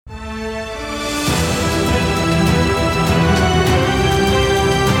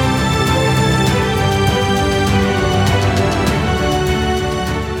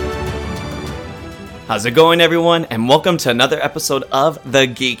How's it going, everyone? And welcome to another episode of The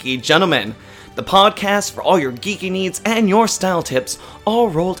Geeky Gentleman, the podcast for all your geeky needs and your style tips, all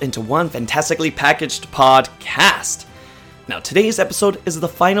rolled into one fantastically packaged podcast. Now, today's episode is the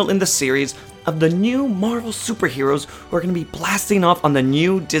final in the series of the new Marvel superheroes who are going to be blasting off on the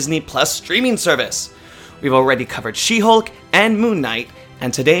new Disney Plus streaming service. We've already covered She-Hulk and Moon Knight,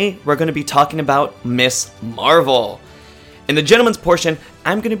 and today we're going to be talking about Miss Marvel. In the gentleman's portion,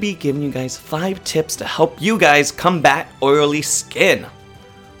 I'm going to be giving you guys 5 tips to help you guys combat oily skin.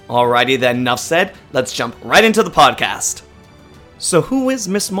 Alrighty then, enough said, let's jump right into the podcast. So who is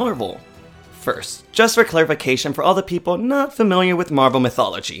Miss Marvel? First, just for clarification for all the people not familiar with Marvel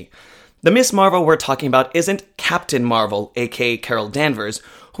mythology, the Miss Marvel we're talking about isn't Captain Marvel, aka Carol Danvers,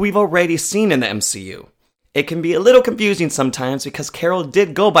 who we've already seen in the MCU. It can be a little confusing sometimes because Carol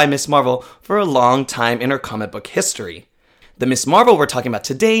did go by Miss Marvel for a long time in her comic book history. The Miss Marvel we're talking about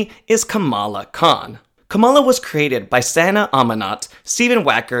today is Kamala Khan. Kamala was created by Sana Amanat, Stephen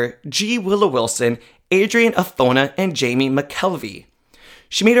Wacker, G. Willow Wilson, Adrian Afona, and Jamie McKelvey.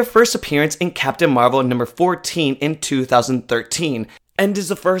 She made her first appearance in Captain Marvel number 14 in 2013, and is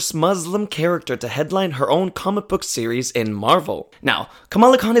the first Muslim character to headline her own comic book series in Marvel. Now,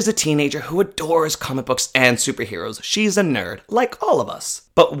 Kamala Khan is a teenager who adores comic books and superheroes. She's a nerd, like all of us.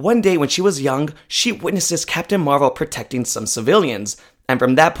 But one day when she was young, she witnesses Captain Marvel protecting some civilians, and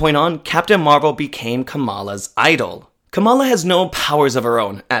from that point on, Captain Marvel became Kamala's idol. Kamala has no powers of her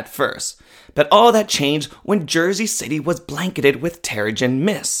own at first, but all that changed when Jersey City was blanketed with Terrigen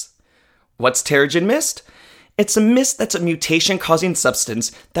Mist. What's Terrigen Mist? It's a mist that's a mutation-causing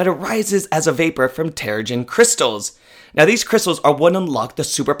substance that arises as a vapor from Terrigen crystals. Now, these crystals are what unlock the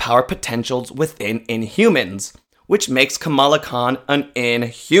superpower potentials within Inhumans, which makes Kamala Khan an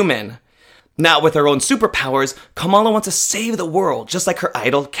Inhuman. Now, with her own superpowers, Kamala wants to save the world, just like her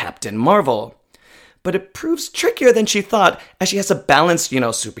idol Captain Marvel. But it proves trickier than she thought, as she has a balanced,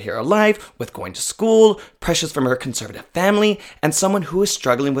 superhero life with going to school, pressures from her conservative family, and someone who is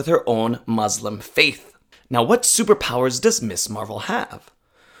struggling with her own Muslim faith. Now, what superpowers does Miss Marvel have?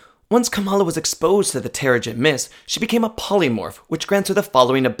 Once Kamala was exposed to the Terrigen Mist, she became a polymorph, which grants her the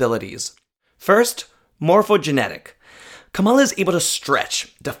following abilities. First, morphogenetic. Kamala is able to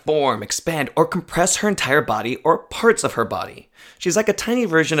stretch, deform, expand, or compress her entire body or parts of her body. She's like a tiny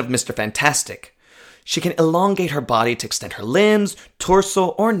version of Mr. Fantastic. She can elongate her body to extend her limbs,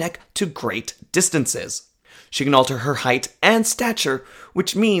 torso, or neck to great distances. She can alter her height and stature,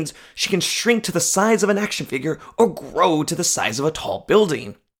 which means she can shrink to the size of an action figure or grow to the size of a tall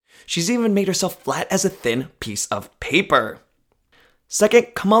building. She's even made herself flat as a thin piece of paper.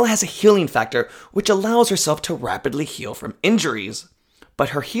 Second, Kamala has a healing factor, which allows herself to rapidly heal from injuries. But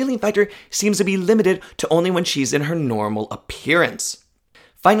her healing factor seems to be limited to only when she's in her normal appearance.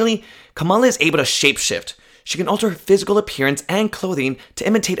 Finally, Kamala is able to shapeshift. She can alter her physical appearance and clothing to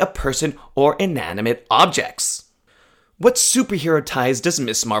imitate a person or inanimate objects. What superhero ties does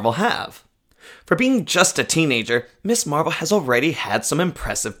Miss Marvel have? For being just a teenager, Miss Marvel has already had some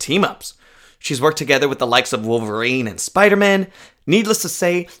impressive team-ups. She's worked together with the likes of Wolverine and Spider-Man. Needless to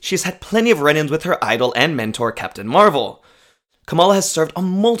say, she's had plenty of run-ins with her idol and mentor Captain Marvel. Kamala has served on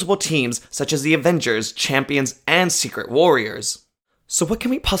multiple teams such as the Avengers, Champions, and Secret Warriors. So what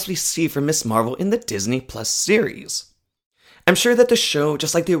can we possibly see from Miss Marvel in the Disney Plus series? I'm sure that the show,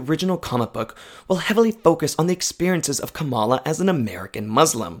 just like the original comic book, will heavily focus on the experiences of Kamala as an American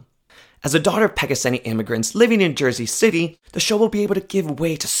Muslim. As a daughter of Pakistani immigrants living in Jersey City, the show will be able to give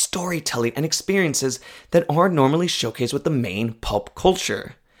way to storytelling and experiences that aren't normally showcased with the main pulp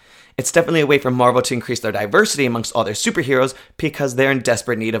culture. It's definitely a way for Marvel to increase their diversity amongst all their superheroes because they're in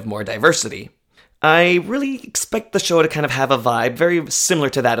desperate need of more diversity. I really expect the show to kind of have a vibe very similar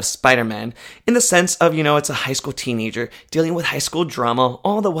to that of Spider-Man, in the sense of, it's a high school teenager dealing with high school drama,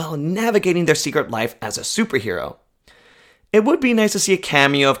 all the while navigating their secret life as a superhero. It would be nice to see a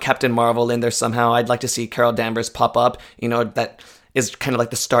cameo of Captain Marvel in there somehow. I'd like to see Carol Danvers pop up, that is kind of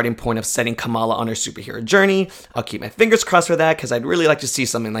like the starting point of setting Kamala on her superhero journey. I'll keep my fingers crossed for that, because I'd really like to see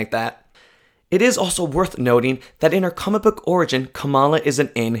something like that. It is also worth noting that in her comic book origin, Kamala is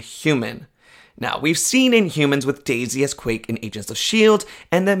an Inhuman. Now, we've seen Inhumans with Daisy as Quake in Agents of S.H.I.E.L.D.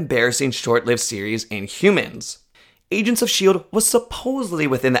 and the embarrassing short-lived series Inhumans. Agents of S.H.I.E.L.D. was supposedly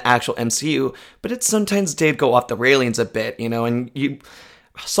within the actual MCU, but it sometimes did go off the railings a bit, and you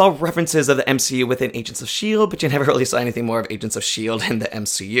saw references of the MCU within Agents of S.H.I.E.L.D., but you never really saw anything more of Agents of S.H.I.E.L.D. in the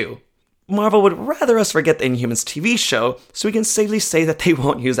MCU. Marvel would rather us forget the Inhumans TV show, so we can safely say that they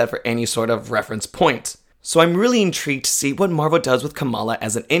won't use that for any sort of reference point. So I'm really intrigued to see what Marvel does with Kamala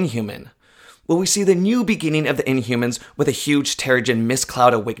as an Inhuman. Will we see the new beginning of the Inhumans with a huge Terrigen Mist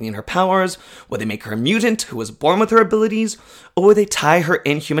Cloud awakening her powers? Will they make her a mutant who was born with her abilities? Or will they tie her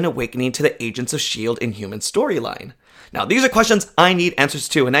Inhuman awakening to the Agents of S.H.I.E.L.D. Inhuman storyline? Now, these are questions I need answers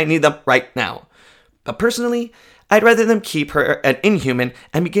to, and I need them right now. But personally, I'd rather them keep her an Inhuman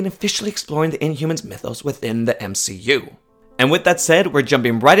and begin officially exploring the Inhumans mythos within the MCU. And with that said, we're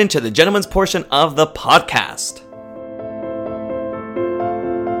jumping right into the gentleman's portion of the podcast.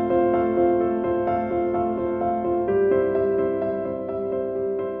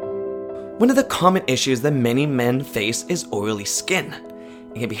 One of the common issues that many men face is oily skin.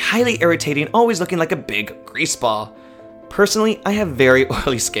 It can be highly irritating, always looking like a big grease ball. Personally, I have very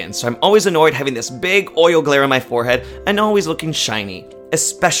oily skin, so I'm always annoyed having this big oil glare on my forehead and always looking shiny,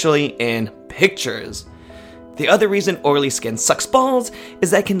 especially in pictures. The other reason oily skin sucks balls is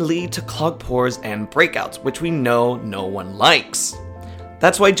that it can lead to clogged pores and breakouts, which we know no one likes.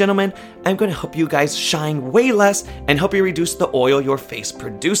 That's why, gentlemen, I'm going to help you guys shine way less and help you reduce the oil your face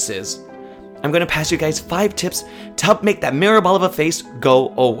produces. I'm going to pass you guys 5 tips to help make that mirror ball of a face go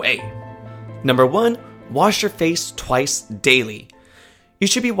away. Number 1, wash your face twice daily. You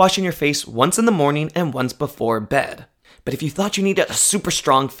should be washing your face once in the morning and once before bed. But if you thought you needed a super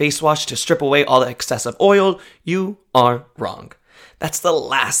strong face wash to strip away all the excessive oil, you are wrong. That's the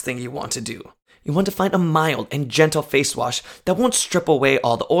last thing you want to do. You want to find a mild and gentle face wash that won't strip away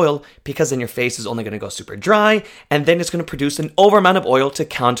all the oil, because then your face is only going to go super dry, and then it's going to produce an over amount of oil to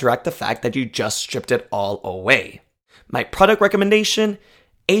counteract the fact that you just stripped it all away. My product recommendation,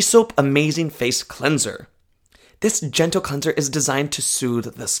 Aesop Amazing Face Cleanser. This gentle cleanser is designed to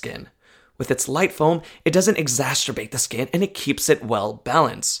soothe the skin. With its light foam, it doesn't exacerbate the skin and it keeps it well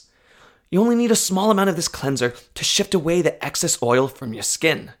balanced. You only need a small amount of this cleanser to shift away the excess oil from your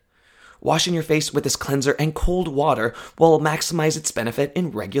skin. Washing your face with this cleanser and cold water will maximize its benefit in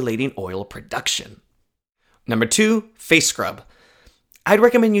regulating oil production. Number 2, face scrub. I'd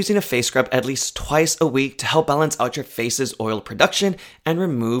recommend using a face scrub at least twice a week to help balance out your face's oil production and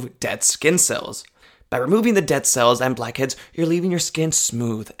remove dead skin cells. By removing the dead cells and blackheads, you're leaving your skin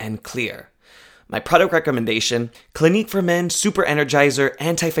smooth and clear. My product recommendation, Clinique for Men Super Energizer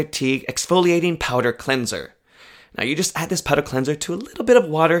Anti-Fatigue Exfoliating Powder Cleanser. Now you just add this powder cleanser to a little bit of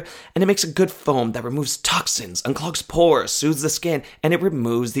water and it makes a good foam that removes toxins, unclogs pores, soothes the skin, and it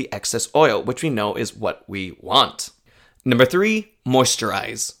removes the excess oil, which we know is what we want. Number 3,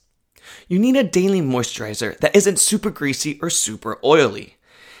 moisturize. You need a daily moisturizer that isn't super greasy or super oily.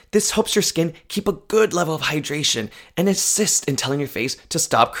 This helps your skin keep a good level of hydration and assists in telling your face to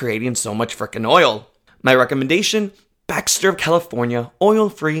stop creating so much frickin' oil. My recommendation, Baxter of California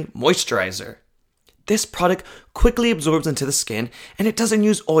Oil-Free Moisturizer. This product quickly absorbs into the skin and it doesn't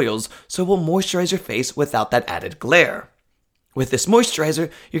use oils, so it will moisturize your face without that added glare. With this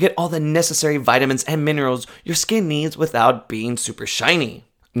moisturizer, you get all the necessary vitamins and minerals your skin needs without being super shiny.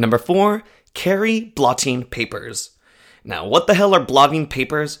 Number 4, carry blotting papers. Now, what the hell are blotting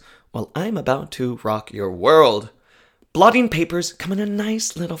papers? Well, I'm about to rock your world. Blotting papers come in a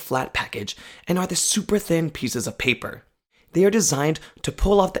nice little flat package and are the super thin pieces of paper. They are designed to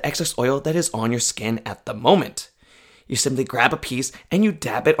pull off the excess oil that is on your skin at the moment. You simply grab a piece and you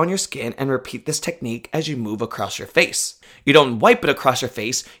dab it on your skin and repeat this technique as you move across your face. You don't wipe it across your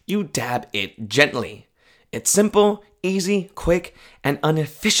face, you dab it gently. It's simple, easy, quick, and an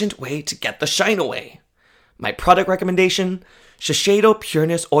efficient way to get the shine away. My product recommendation, Shiseido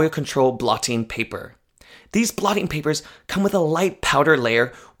Pureness Oil Control Blotting Paper. These blotting papers come with a light powder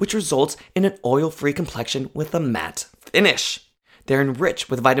layer, which results in an oil-free complexion with a matte finish. They're enriched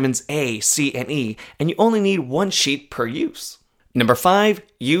with vitamins A, C, and E, and you only need 1 sheet per use. Number 5,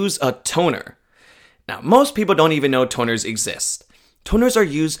 use a toner. Now, most people don't even know toners exist. Toners are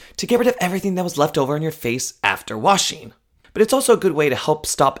used to get rid of everything that was left over on your face after washing. But it's also a good way to help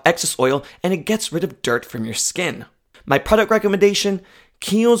stop excess oil and it gets rid of dirt from your skin. My product recommendation,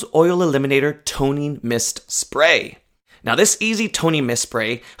 Kiehl's Oil Eliminator Toning Mist Spray. Now this easy toning mist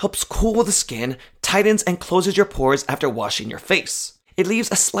spray helps cool the skin, tightens and closes your pores after washing your face. It leaves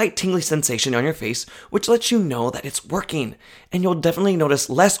a slight tingly sensation on your face, which lets you know that it's working, and you'll definitely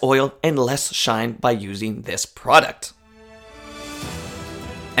notice less oil and less shine by using this product.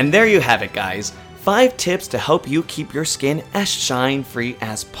 And there you have it, guys. 5 tips to help you keep your skin as shine-free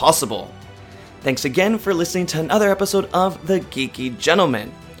as possible. Thanks again for listening to another episode of The Geeky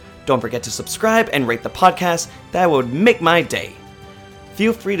Gentleman. Don't forget to subscribe and rate the podcast. That would make my day.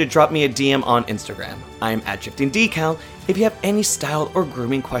 Feel free to drop me a DM on Instagram. I'm at DriftingDecal if you have any style or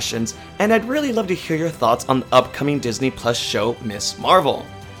grooming questions, and I'd really love to hear your thoughts on the upcoming Disney Plus show Ms. Marvel.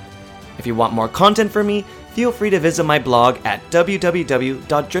 If you want more content from me, feel free to visit my blog at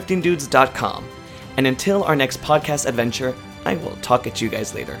www.driftingdudes.com. And until our next podcast adventure, I will talk at you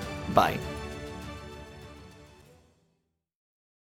guys later. Bye.